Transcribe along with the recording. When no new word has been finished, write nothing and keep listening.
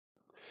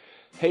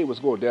Hey,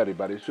 what's going down,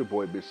 everybody? It's your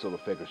boy, Big Soul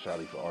Effect, or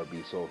Charlie for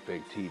RB Soul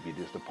Effect TV.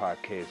 This is the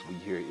podcast we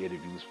hear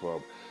interviews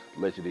from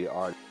legendary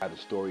artists, the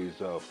stories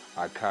of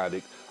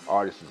iconic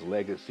artists'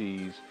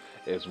 legacies,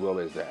 as well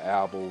as their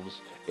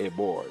albums and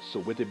more. So,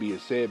 with it being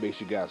said, make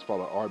sure you guys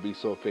follow RB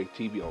Soul Effect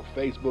TV on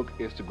Facebook,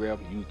 Instagram,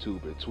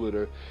 YouTube, and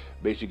Twitter.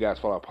 Make sure you guys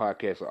follow our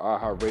podcast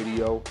on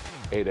iHeartRadio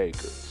and Anchor.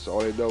 So,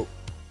 on that note,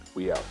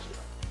 we out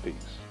here.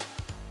 Peace.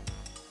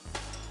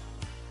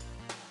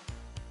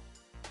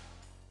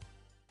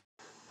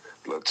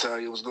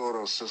 Latalia, what's going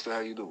on, sister?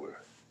 How you doing?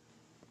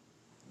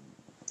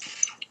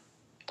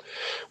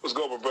 What's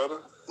going on, my brother?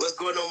 What's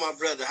going on, my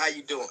brother? How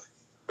you doing?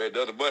 Man,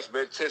 nothing much,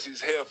 man. Test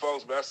these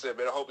headphones, man. I said,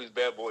 man, I hope these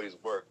bad boys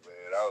work, man.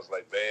 I was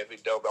like, man, if he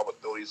don't, I'm going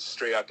to throw these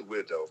straight out the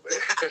window, man.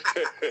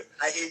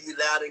 I hear you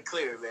loud and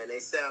clear, man. They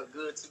sound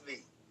good to me.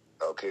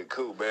 Okay,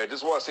 cool, man.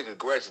 Just want to say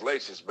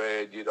congratulations,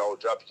 man. You know,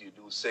 dropping your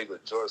new single,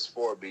 Just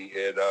For Me.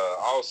 And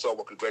also want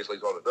to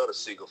congratulate you on another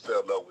single,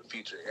 Fell in Love with,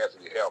 featuring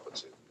Anthony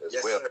Hamilton as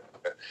Yes, well.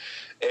 sir.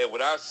 And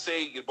when I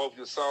sing in both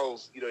your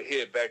songs, you know,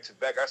 head back to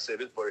back, I said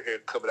this brother here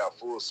coming out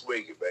full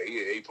swinging, man. He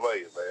ain't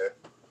playing, man.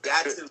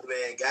 Got to,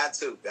 man.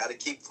 Got to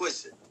keep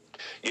pushing.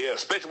 Yeah,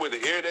 especially when the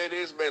internet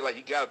is, man, like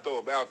you gotta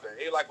throw them out there.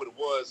 Ain't like what it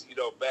was, you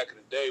know, back in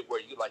the day where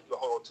you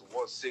hold on to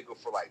one single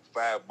for like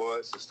 5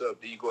 months and stuff,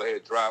 then you go ahead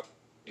and drop,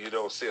 you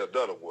know, say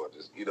another one,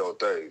 you know,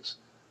 things.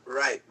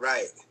 Right.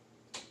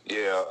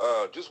 Yeah,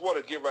 just want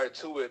to get right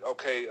to it.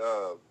 Okay,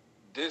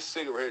 this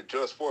single here,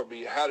 Just For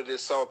Me, how did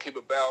this song come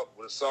about?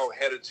 Was the song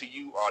headed to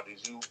you, or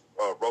did you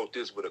wrote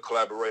this with a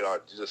collaborator,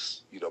 or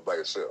just, you know, by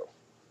yourself?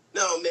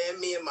 No, man,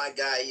 me and my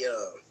guy,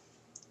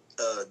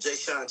 Jay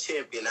Sean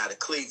Champion out of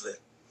Cleveland,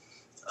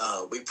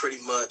 we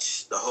pretty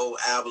much, the whole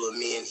album of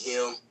me and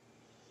him,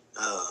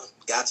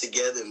 got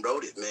together and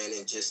wrote it, man,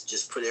 and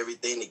just put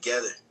everything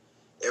together.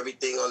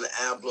 Everything on the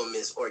album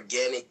is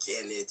organic,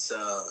 and it's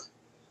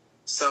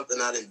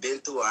something I done been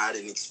through or I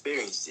didn't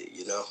experience it,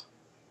 you know?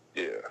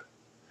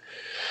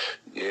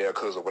 Yeah,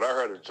 because when I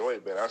heard the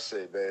joint, man, I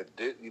said, man,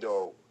 you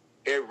know,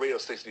 every radio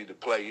station need to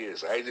play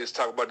this. I ain't just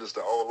talking about this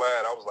the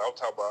online.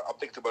 I'm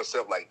thinking to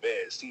myself, like,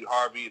 man, Steve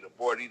Harvey and the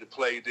board need to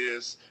play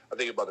this. I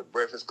think about the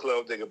Breakfast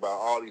Club, think about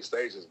all these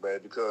stations, man,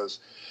 because,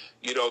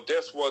 you know,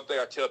 that's one thing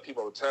I tell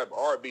people all the time.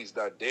 R&B's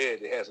not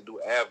dead. It has a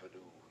new avenue,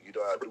 you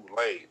know, a new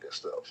lane and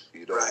stuff,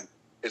 you know. Right.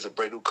 It's a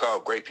brand new call.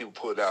 Great people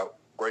putting out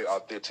great,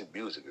 authentic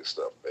music and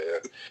stuff,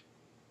 man.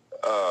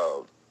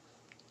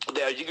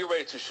 Now, you get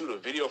ready to shoot a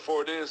video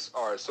for this,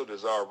 or so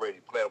there's already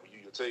planned with you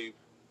and your team?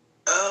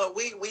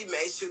 We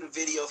may shoot a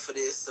video for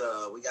this.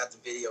 We got the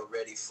video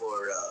ready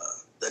for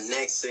the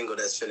next single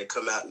that's going to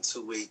come out in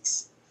 2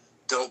 weeks.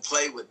 Don't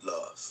Play With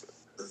Love.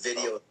 The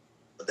video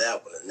of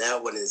that one. And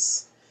that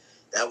one's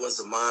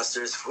a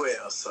monster as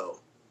well. So,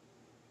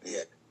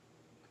 yeah.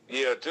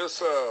 Yeah,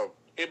 just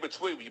in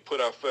between when you put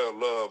out Fell in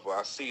Love,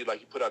 I see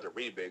like you put out the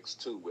remix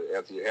too with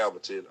Anthony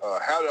Hamilton.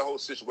 How did the whole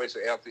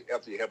situation with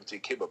Anthony Hamilton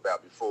came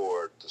about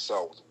before the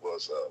song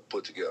was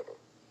put together?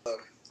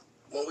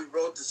 When we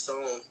wrote the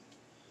song,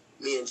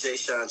 me and Jay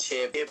Sean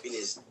Champion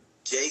is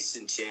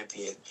Jason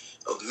Champion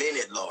of Men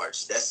at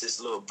Large. That's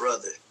his little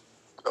brother.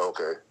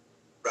 Okay.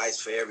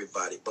 Writes for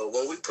everybody. But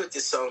when we put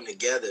this song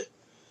together,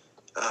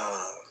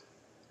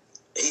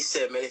 he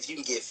said, man, if you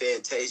can get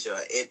Fantasia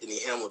or Anthony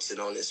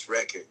Hamilton on this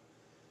record,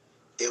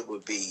 it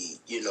would be,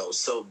 you know,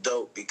 so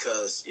dope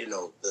because, you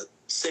know, the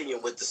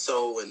singing with the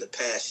soul and the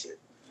passion.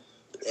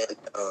 And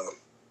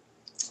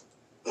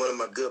one of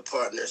my good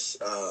partners,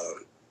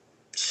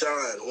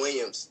 Sean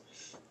Williams,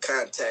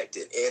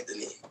 contacted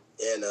Anthony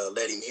and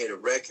let him hear the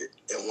record.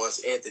 And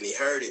once Anthony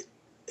heard it,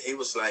 he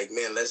was like,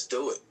 man, let's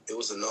do it. It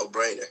was a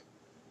no-brainer.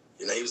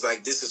 You know, he was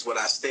like, this is what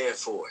I stand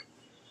for.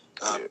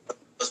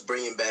 Us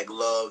bringing back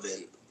love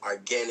and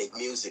organic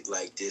music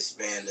like this,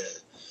 man.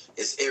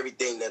 It's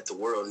everything that the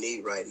world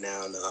need right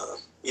now. And,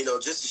 you know,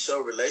 just to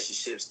show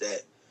relationships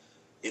that,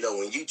 you know,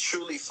 when you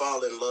truly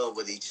fall in love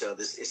with each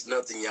other, it's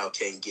nothing y'all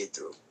can't get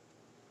through.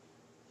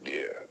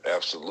 Yeah,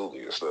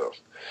 absolutely and stuff.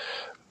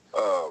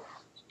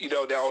 You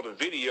know, now on the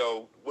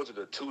video, was it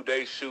a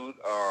 2-day shoot,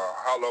 or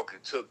how long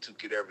it took to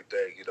get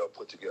everything, you know,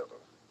 put together?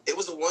 It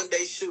was a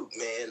 1-day shoot,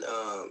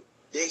 man.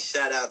 Big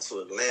shout out to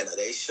Atlanta.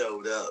 They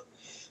showed up.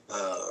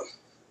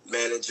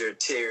 Manager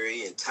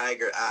Terry and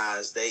Tiger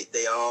Eyes,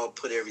 they all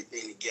put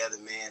everything together,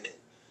 man. And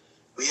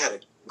we had a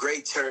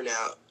great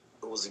turnout.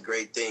 It was a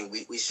great thing.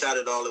 We shot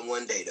it all in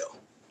 1 day, though.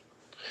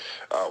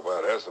 Oh,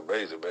 wow, that's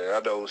amazing, man. I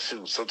know,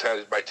 shoot,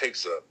 sometimes it might take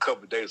a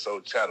couple of days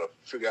so try to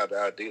figure out the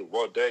idea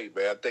 1 day,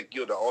 man. I think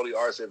you're the only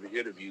artist ever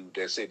interviewed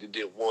that said they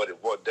did one in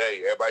 1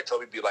 day. Everybody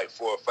told me it'd be like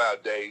 4 or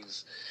 5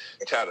 days,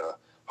 trying to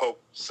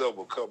hope something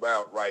will come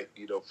out right,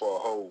 you know, for a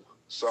whole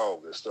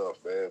song and stuff,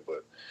 man.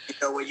 But you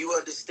know, when you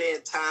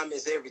understand time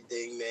is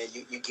everything, man,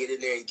 you get in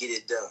there and get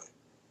it done.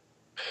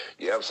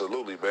 Yeah,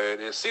 absolutely,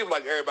 man. It seemed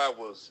like everybody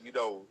was, you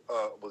know,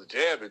 was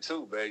jamming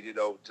too, man. You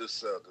know,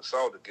 just the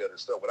song together and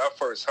stuff. When I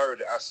first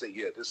heard it, I said,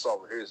 yeah, this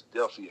song here is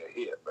definitely a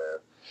hit, man.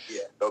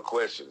 Yeah, no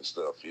question and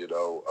stuff. You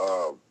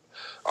know.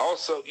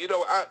 Also, you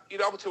know, I'm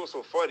gonna tell you what's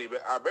so funny,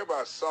 man. I remember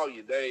I saw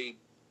your name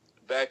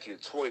back in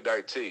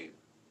 2019.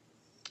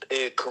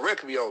 And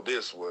correct me on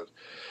this one.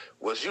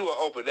 Was you an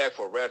open act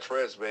for Rat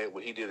Transman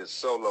when he did his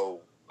solo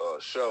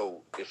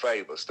show, if I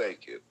ain't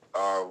mistaken?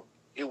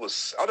 It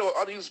was I don't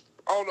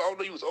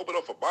know he was open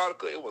up for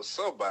Monica. It was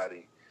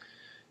somebody,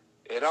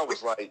 and I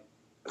was like,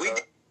 we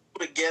did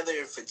together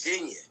in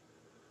Virginia.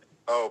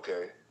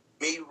 Okay.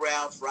 Me,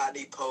 Ralph,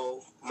 Rodney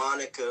Poe,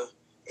 Monica,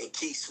 and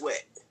Keith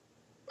Sweat.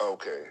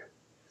 Okay.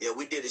 Yeah,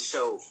 we did a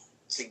show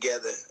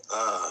together.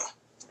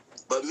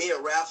 But me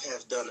and Ralph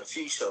have done a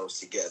few shows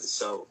together,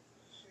 so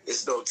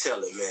it's no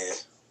telling, man.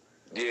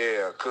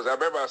 Yeah, because I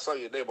remember I saw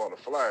your name on the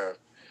flyer,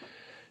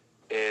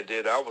 and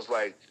then I was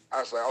like,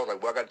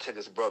 well, I got to check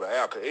this brother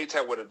out. Because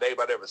anytime with a name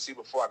I never seen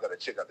before, I got to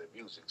check out their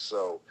music.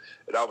 So,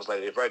 and I was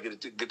like, if I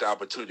get the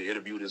opportunity to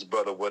interview this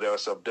brother, whatever,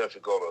 so I'm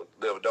definitely gonna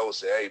let him know and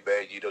say, hey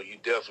man, you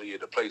definitely in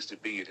the place to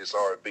be in this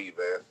R&B,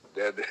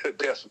 man.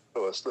 That's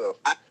some stuff.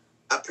 I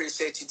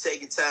appreciate you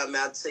taking time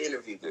out to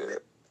interview me, man.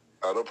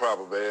 Oh, no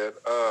problem, man.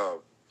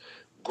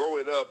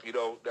 Growing up,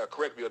 now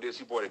correct me on this,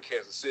 you born in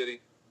Kansas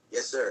City?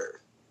 Yes, sir.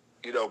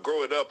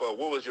 Growing up,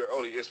 what was your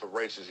early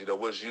inspirations?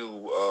 Was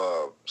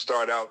you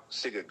start out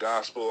singing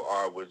gospel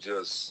or was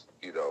just,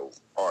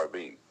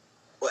 R&B?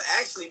 Well,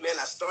 actually, man,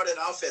 I started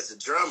off as a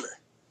drummer.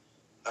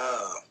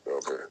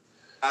 Okay.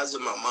 I was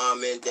with my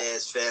mom and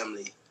dad's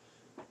family.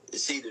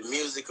 It's either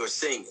music or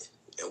singing,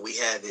 and we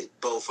have it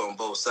both on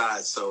both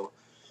sides. So,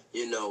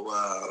 when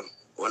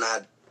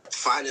I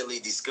finally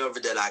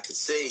discovered that I could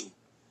sing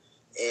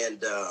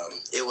and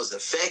it was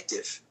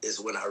effective is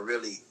when I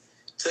really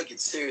took it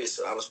serious.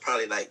 So I was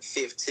probably like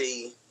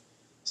 15,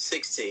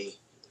 16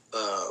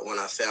 when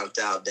I found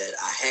out that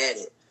I had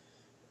it.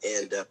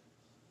 And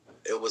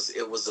it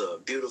was a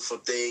beautiful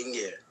thing.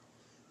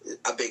 Yeah,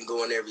 I've been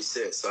going ever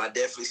since. So I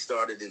definitely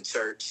started in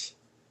church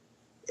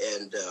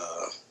and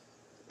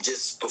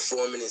just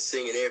performing and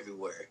singing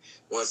everywhere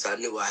once I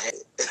knew I had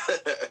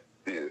it.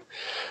 Yeah.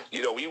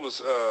 We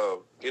was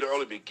in the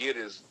early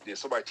beginnings, did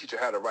somebody teach you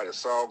how to write a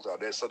song, or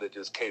that something that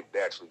just came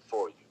naturally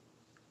for you?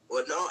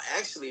 Well, no,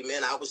 actually,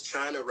 man, I was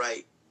trying to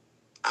write.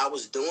 I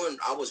was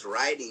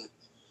writing,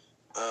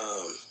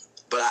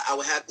 but I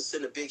would have to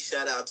send a big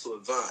shout out to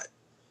Avant.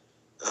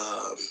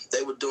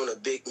 They were doing a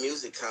big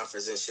music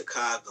conference in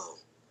Chicago,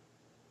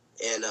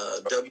 and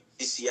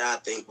WCCI, I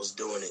think, was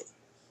doing it.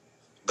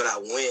 But I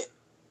went,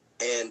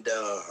 and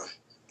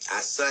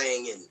I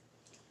sang, and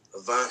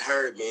Avant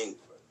heard me, and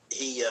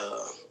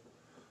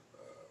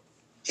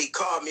he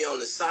called me on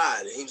the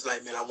side, and he was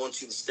like, man, I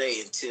want you to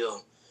stay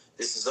until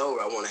this is over.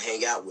 I want to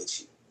hang out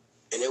with you.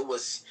 And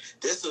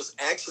this was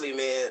actually,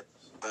 man,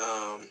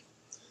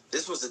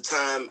 this was the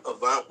time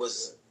Avant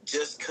was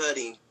just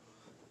cutting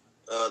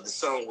the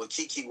song with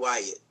Kiki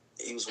Wyatt.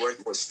 He was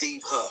working with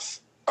Steve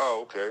Huff.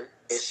 Oh, okay.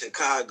 In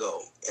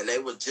Chicago. And they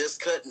were just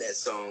cutting that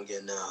song,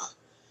 and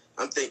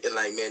I'm thinking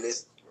like, man,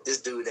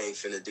 this dude ain't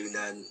finna do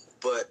nothing.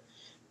 But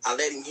I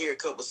let him hear a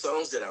couple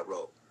songs that I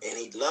wrote, and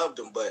he loved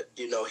them. But,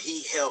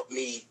 he helped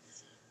me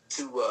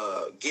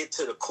to get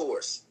to the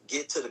chorus,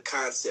 get to the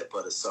concept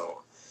of the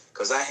song.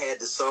 Because I had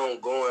the song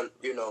going,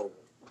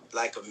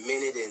 like a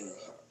minute and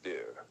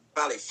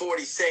probably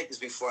 40 seconds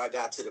before I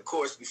got to the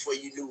chorus, before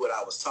you knew what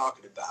I was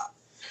talking about.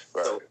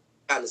 Right. So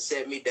kind of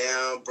set me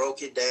down,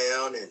 broke it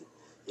down, and,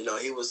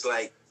 he was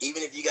like,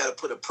 even if you got to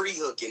put a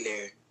pre-hook in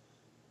there,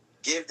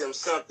 give them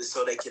something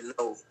so they can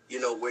know,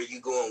 where you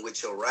going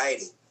with your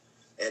writing.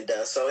 And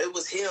so it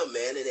was him,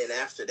 man. And then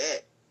after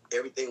that,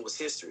 everything was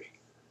history.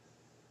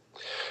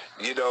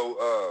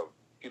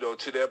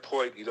 To that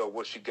point,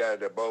 once you got in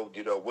that mode,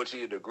 once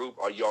you in the group,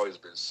 or you always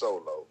been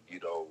solo,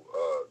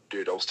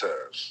 during those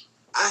times?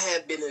 I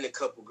have been in a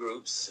couple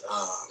groups.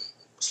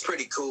 It's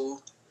pretty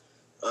cool.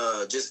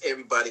 Just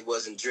everybody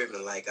wasn't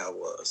driven like I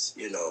was,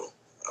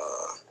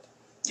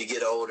 You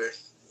get older,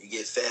 you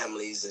get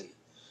families, and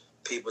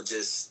people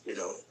just,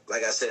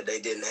 like I said, they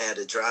didn't have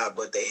the drive,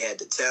 but they had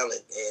the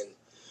talent. And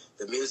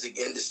the music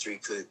industry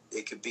could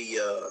be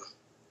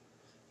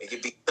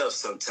tough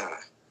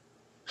sometimes.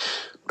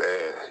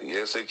 Man,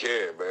 yes it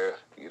can, man.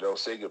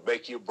 Say it can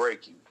make you or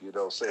break you.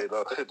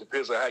 It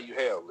depends on how you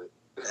handle it.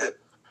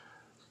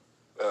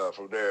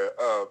 From there.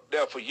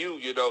 Now for you,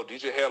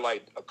 did you have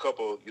like a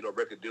couple,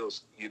 record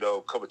deals,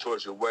 coming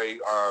towards your way,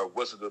 or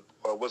was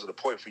it a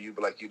point for you,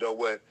 but like, you know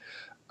what,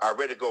 I'm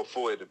ready to go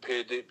full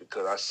independent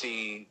because I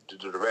see the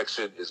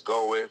direction is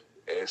going,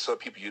 and some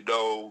people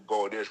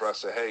going this route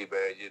say, hey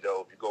man, if you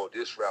go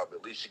this route,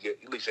 at least you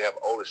have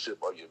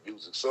ownership on your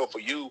music. So for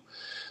you,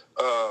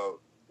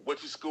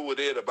 what you schooled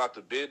in about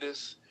the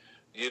business,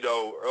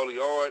 early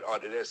on, or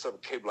did that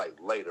something came like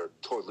later,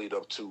 towards lead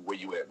up to where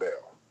you at now?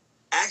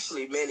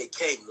 Actually, man, it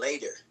came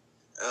later.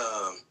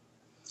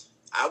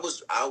 I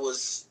was,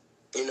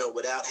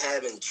 without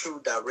having true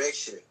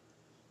direction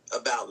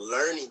about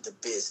learning the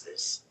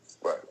business.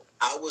 Right.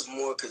 I was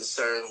more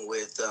concerned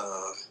with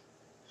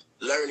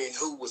learning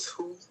who was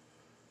who,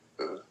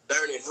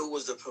 learning who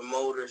was the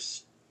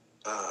promoters,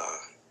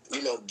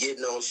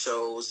 getting on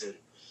shows. And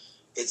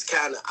it's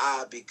kind of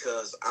odd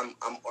because I'm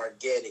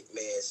organic,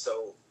 man.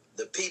 So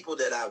the people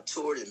that I've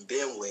toured and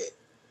been with,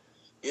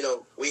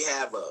 we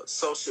have a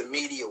social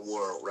media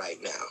world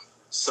right now.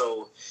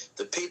 So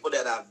the people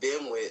that I've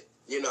been with,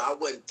 I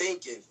wasn't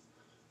thinking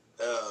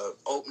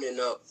opening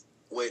up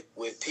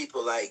with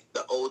people like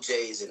the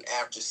OJs and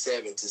After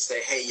 7 to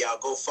say, hey, y'all,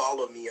 go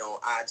follow me on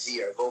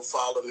IG or go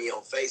follow me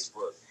on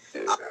Facebook.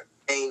 Yeah. I'm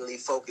mainly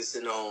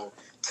focusing on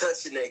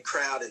touching that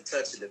crowd and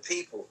touching the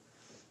people.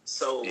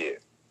 So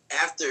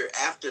after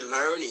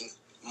learning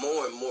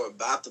more and more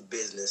about the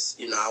business,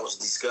 I was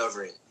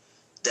discovering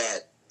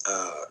that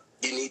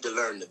you need to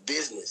learn the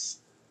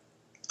business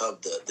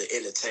of the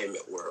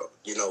entertainment world.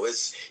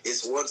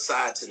 It's one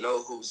side to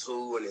know who's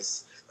who, and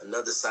it's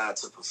another side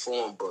to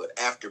perform. But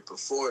after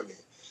performing,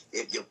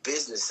 if your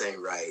business ain't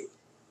right,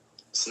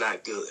 it's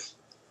not good.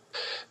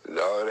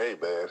 No, it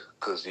ain't, man.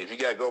 Because if you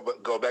got to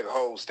go back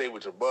home, stay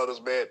with your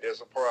brothers, man,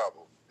 there's a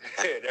problem.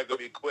 There's going to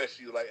be a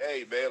question. You like,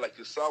 hey, man, like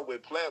your song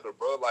went platinum,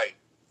 bro. Like,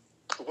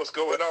 what's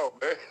going on,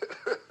 man?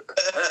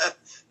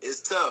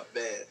 It's tough,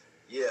 man.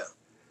 Yeah.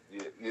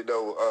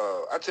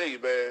 I tell you,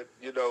 man,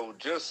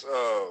 just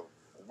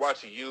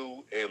watching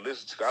you and I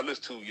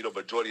listen to,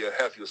 majority of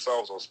half your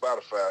songs on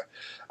Spotify.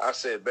 I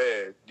said,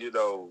 man,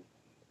 the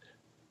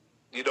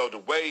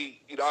way,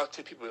 I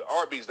tell people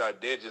R&B's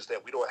not dead, just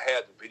that we don't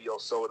have the video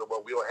sold no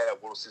more. We don't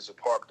have Wilson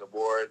Park no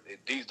more. And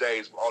these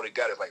days, all they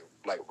got is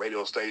like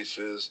radio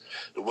stations,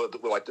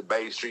 like the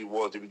mainstream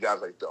ones that we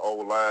got, like the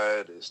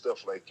online and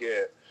stuff like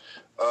that.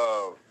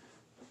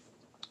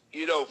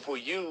 For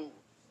you,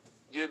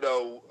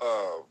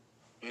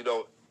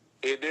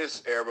 in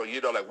this era,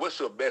 like what's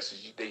your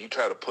message that you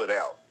try to put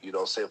out,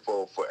 say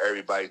for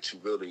everybody to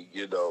really,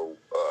 know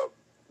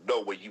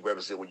where you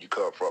represent, where you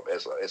come from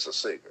as a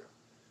singer?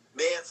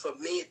 Man, for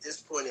me at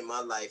this point in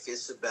my life,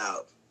 it's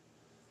about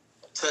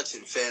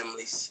touching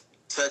families,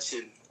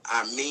 touching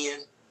our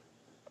men,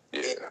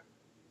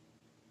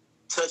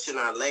 touching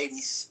our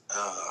ladies,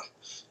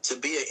 to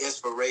be an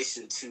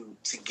inspiration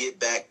to get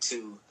back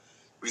to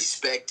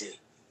respecting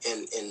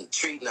and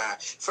treating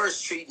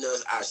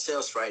us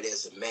ourselves right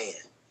as a man,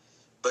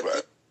 but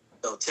right.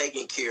 Then,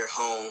 taking care of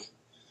home,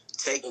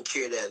 taking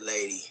care of that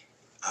lady,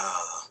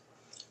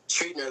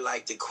 treating her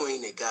like the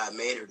queen that God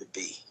made her to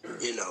be.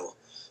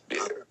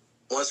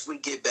 Once we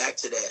get back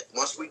to that,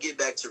 once we get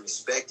back to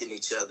respecting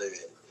each other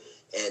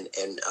and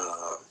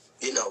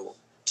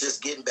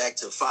just getting back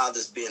to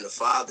fathers being a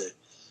father,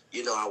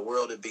 our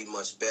world would be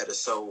much better.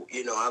 So,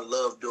 I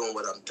love doing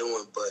what I'm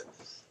doing, but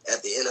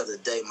at the end of the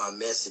day, my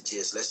message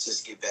is let's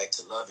just get back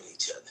to loving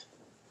each other.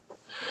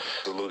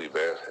 Absolutely,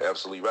 man.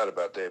 Absolutely right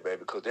about that, man.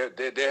 Because there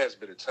has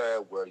been a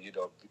time where,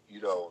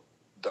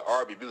 the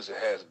R&B music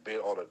has been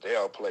on a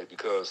downplay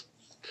because,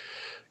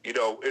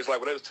 it's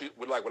like when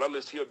I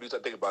listen to your music,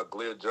 I think about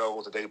Glenn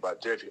Jones, I think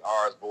about Jeffrey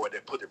Osborne.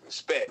 They put the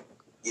respect,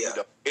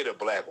 in a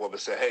black woman.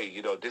 Say,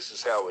 hey, this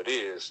is how it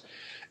is.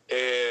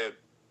 And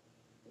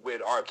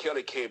when R.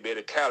 Kelly came in,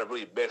 it kind of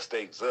really messed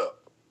things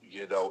up,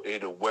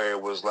 in a where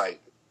it was like,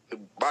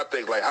 my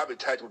thing, like, how many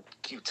times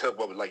can you tell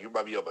women, like, you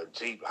remind me of a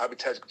Jeep? How many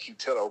times can you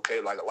tell her, okay,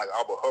 like I'm going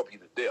to hump you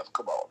to death?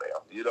 Come on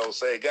now. You know what I'm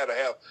saying? Got to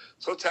have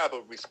some type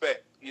of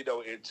respect,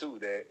 into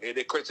that. And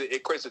it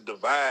creates a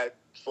divide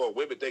for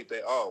women think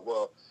that, oh,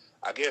 well,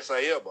 I guess I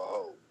am a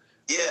hoe.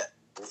 Yeah.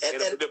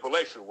 In a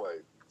manipulation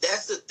way.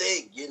 That's the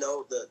thing,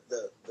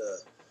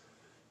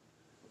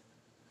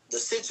 the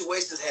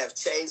situations have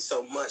changed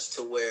so much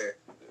to where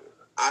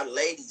our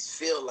ladies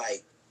feel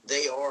like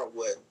they are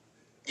what,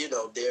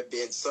 they're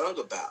being sung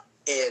about.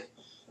 And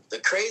the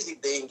crazy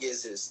thing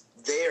is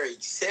they're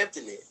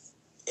accepting it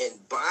and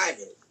buying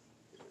it.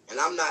 And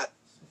I'm not,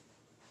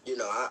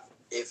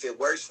 if it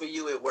works for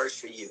you, it works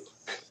for you.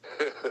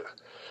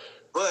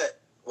 But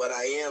what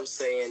I am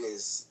saying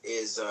is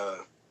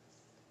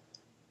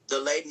the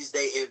ladies,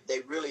 if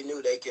they really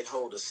knew they could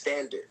hold a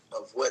standard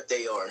of what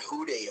they are and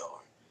who they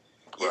are.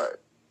 Right.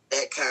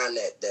 That kind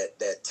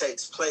that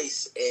takes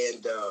place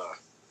and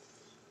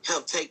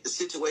help take the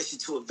situation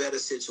to a better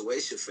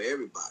situation for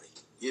everybody,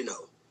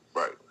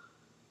 Right.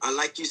 And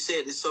like you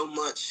said, it's so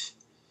much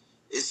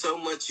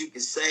you can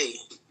say,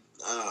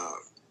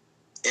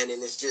 and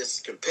then it's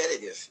just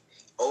competitive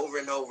over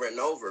and over and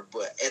over.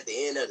 But at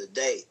the end of the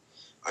day,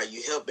 are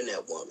you helping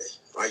that woman?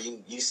 Are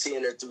you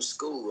seeing her through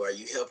school? Are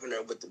you helping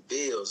her with the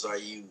bills? Are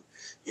you,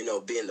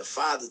 being the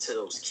father to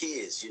those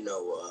kids?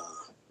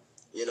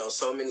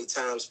 So many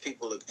times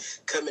people are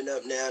coming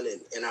up now,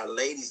 and our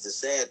ladies, the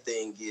sad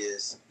thing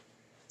is,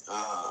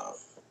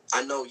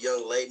 I know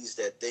young ladies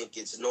that think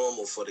it's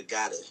normal for the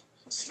guy to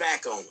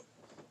smack on them.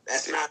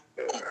 That's not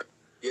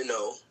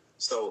normal,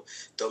 So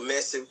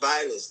domestic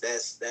violence,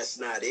 that's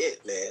not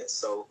it, man.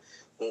 So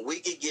when we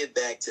could get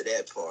back to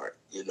that part,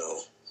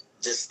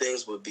 just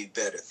things would be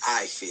better,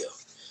 I feel.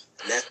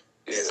 And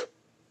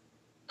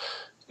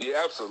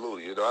yeah,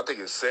 absolutely. I think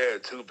it's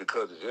sad, too,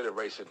 because the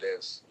generation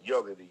that's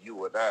younger than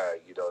you and I,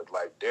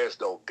 like there's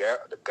no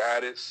the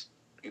guidance.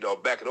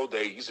 Back in those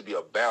days, it used to be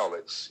a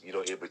balance,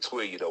 in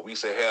between. We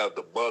used to have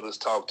the mothers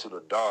talk to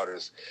the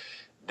daughters,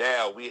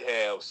 now we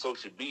have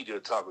social media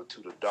talking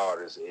to the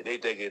daughters, and they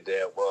thinking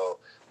that, well,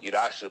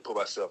 I should put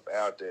myself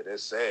out there.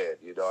 That's sad.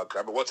 I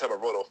remember one time I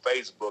wrote on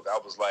Facebook, I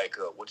was like,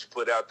 what you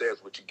put out there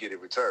is what you get in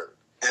return.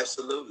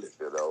 Absolutely.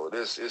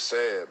 This is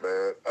sad,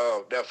 man.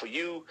 Now for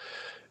you,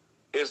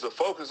 is the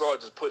focus on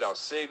just put out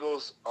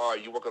singles, or are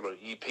you working on an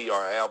EP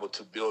or an album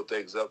to build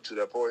things up to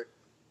that point?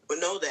 Well,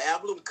 no, the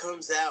album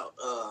comes out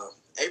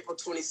April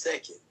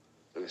 22nd.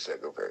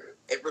 22nd, okay.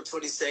 April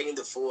 22nd,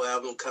 the full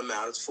album come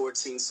out. It's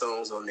 14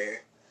 songs on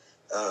there.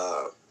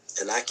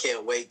 And I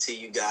can't wait till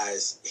you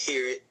guys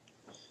hear it.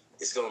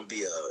 It's gonna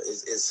be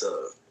it's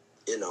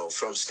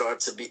from start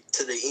to the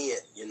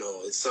end.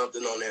 It's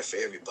something on there for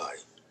everybody.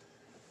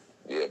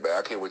 Yeah, man,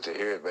 I can't wait to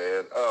hear it,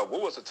 man.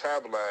 What was the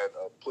timeline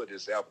of putting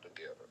this album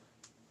together?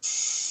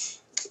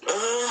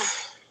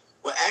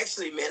 Well,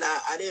 actually, man,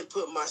 I didn't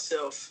put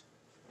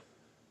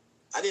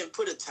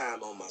a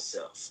time on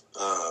myself.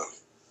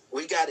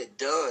 We got it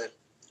done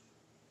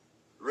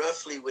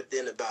roughly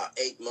within about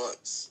 8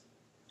 months.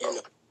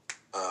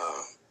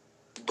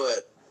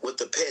 But with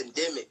the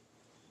pandemic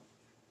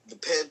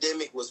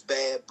was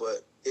bad,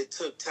 but it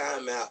took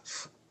time out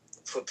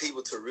for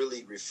people to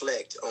really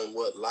reflect on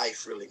what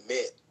life really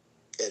meant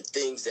and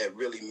things that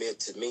really meant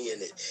to me,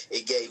 and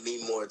it gave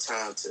me more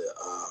time to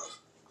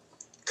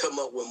come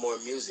up with more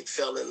music.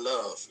 Fell in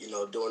love,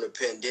 during the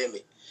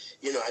pandemic.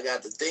 I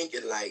got to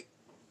thinking, like,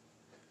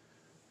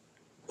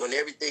 when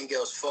everything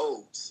else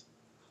folds,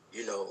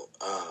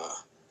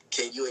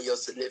 can you and your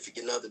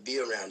significant other be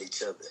around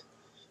each other?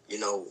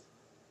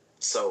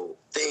 So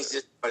things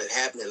just started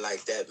happening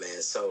like that,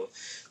 man. So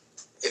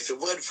if it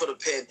wasn't for the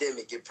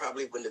pandemic, it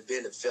probably wouldn't have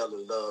been a Fell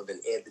in Love and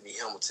Anthony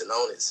Hamilton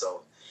on it.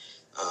 So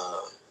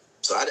I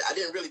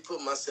didn't really put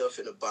myself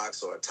in a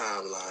box or a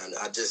timeline.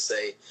 I just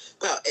say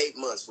about 8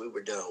 months we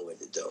were done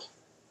with it, though.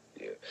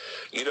 Yeah.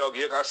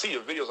 I see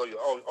your videos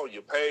on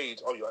your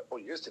page, on your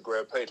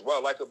Instagram page. What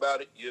I like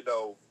about it,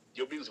 your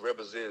music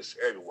represents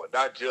everyone,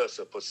 not just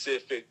a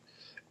specific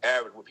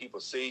average what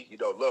people see.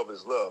 Love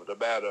is love, no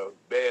matter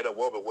man or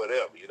woman,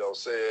 whatever, you know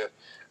what I'm saying?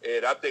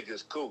 And I think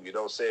it's cool, you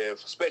know what I'm saying,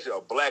 especially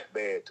a black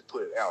man to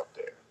put it out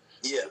there.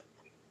 Yeah.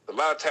 A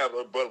lot of times,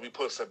 brother, we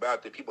put something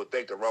out there, people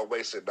think the wrong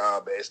way, say,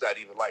 nah, man, it's not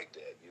even like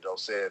that, you know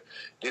what I'm saying?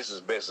 This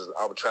is message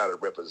I'm trying to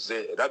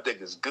represent, and I think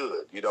it's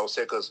good, you know what I'm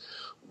saying? Because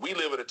we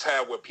live in a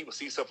time where people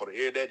see stuff on the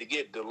internet, they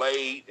get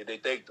delayed, and they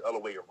think the other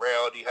way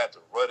around, you have to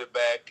run it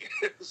back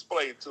and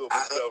explain to them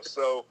and stuff.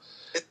 So,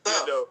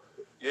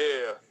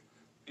 yeah.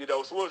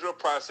 So what was your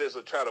process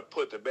of trying to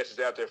put the message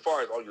out there as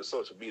far as on your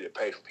social media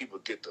page for people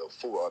to get the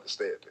full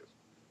understanding?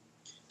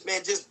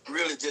 Man, just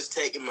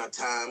taking my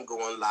time,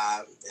 going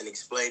live and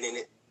explaining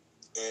it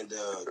and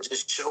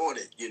just showing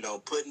it,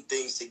 putting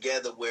things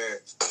together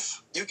where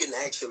you can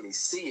actually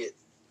see it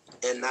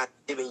and not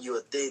giving you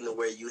a thing to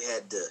where you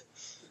had to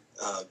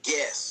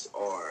guess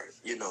or,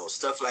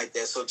 stuff like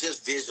that. So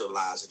just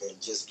visualizing it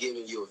and just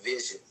giving you a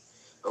vision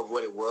of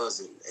what it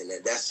was. And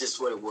that's just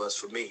what it was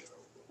for me.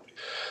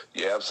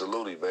 Yeah,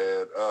 absolutely,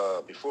 man.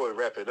 Before we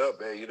wrap it up,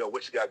 man,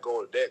 what you got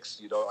going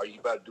next? Are you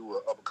about to do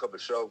an up-and-coming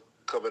show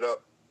coming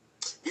up?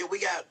 Yeah,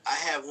 I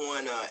have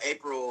one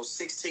April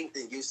 16th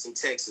in Houston,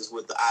 Texas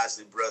with the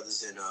Isley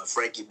Brothers and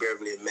Frankie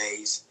Beverly and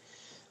Mays.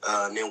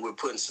 And then we're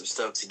putting some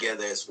stuff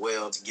together as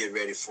well to get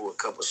ready for a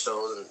couple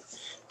shows and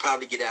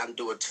probably get out and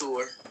do a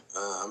tour.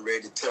 I'm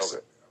ready to touch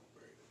it.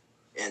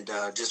 And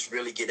just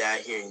really get out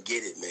here and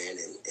get it, man,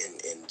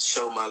 and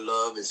show my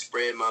love and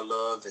spread my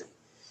love and,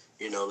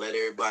 let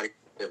everybody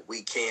know that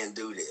we can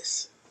do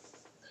this.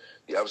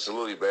 Yeah,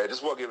 absolutely, man.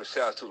 Just want to give a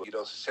shout out to,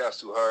 shouts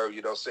to her,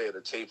 saying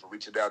the team for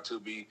reaching out to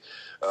me.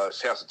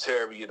 Shouts to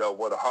Terry,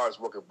 one of the hardest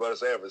working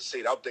brothers I ever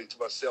seen. I'm thinking to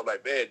myself,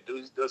 like, man,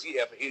 does he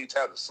have any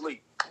time to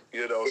sleep?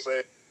 You know what I'm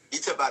saying? You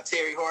talk about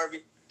Terry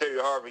Harvey? Terry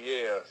Harvey,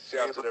 yeah.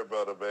 Shout out to their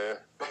brother, man.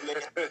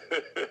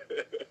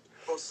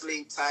 Don't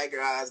sleep.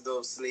 Tiger eyes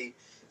don't sleep.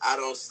 I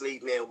don't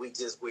sleep, man. We're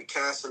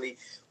constantly,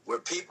 where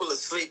people are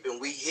sleeping,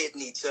 we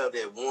hitting each other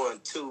at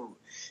 1, 2,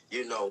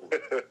 yeah.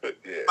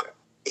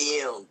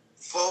 a.m.,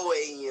 4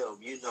 a.m.,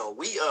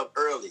 we up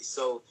early.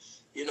 So,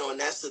 and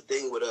that's the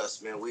thing with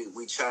us, man.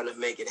 We trying to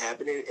make it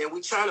happen. And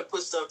we trying to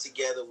put stuff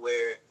together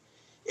where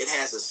it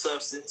has a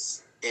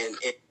substance and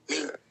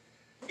mean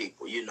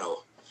people,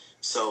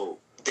 So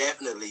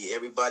definitely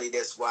everybody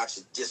that's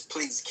watching, just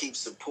please keep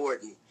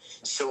supporting,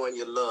 showing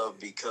your love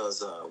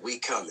because we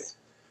coming.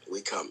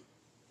 We coming.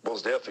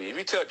 Most definitely. If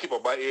you tell people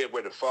on my end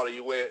where to follow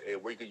you at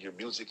and where you get your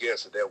music at,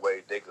 so that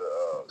way they can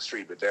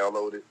stream and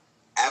download it.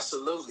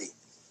 Absolutely.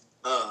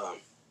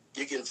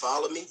 You can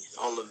follow me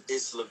on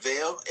it's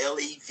LeVelle,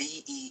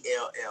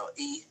 LeVelle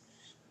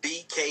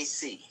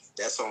BKC.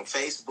 That's on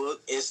Facebook,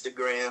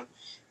 Instagram,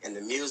 and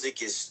the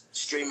music is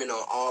streaming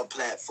on all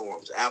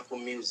platforms: Apple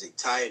Music,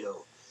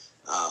 Tidal,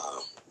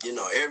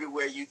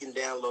 everywhere you can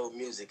download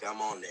music,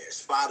 I'm on there.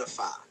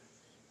 Spotify.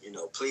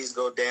 Please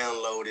go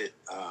download it.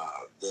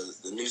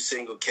 The new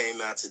single came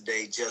out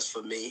today just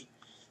for me.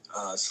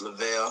 It's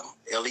LeVelle,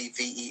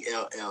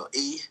 LeVelle,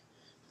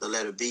 the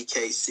letter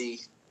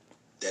BKC.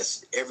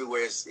 That's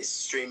everywhere. It's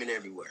streaming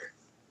everywhere.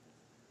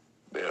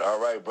 Man, all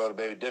right, brother,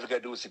 man. Definitely got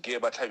to do this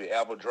again by the time the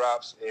album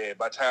drops. And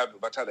by the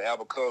time the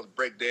album comes,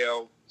 break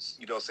down,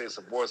 say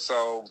some more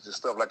songs and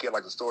stuff like that,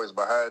 like the stories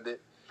behind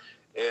it.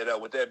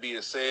 And with that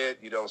being said,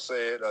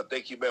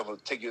 thank you, man, for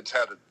taking your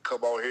time to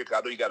come on here. 'Cause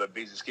I know you got a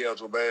busy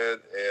schedule,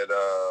 man. And,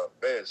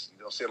 man,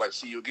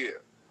 see you again.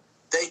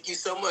 Thank you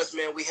so much,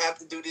 man. We have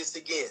to do this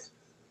again.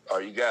 All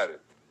right, you got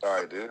it. All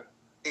right, dude.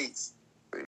 Peace.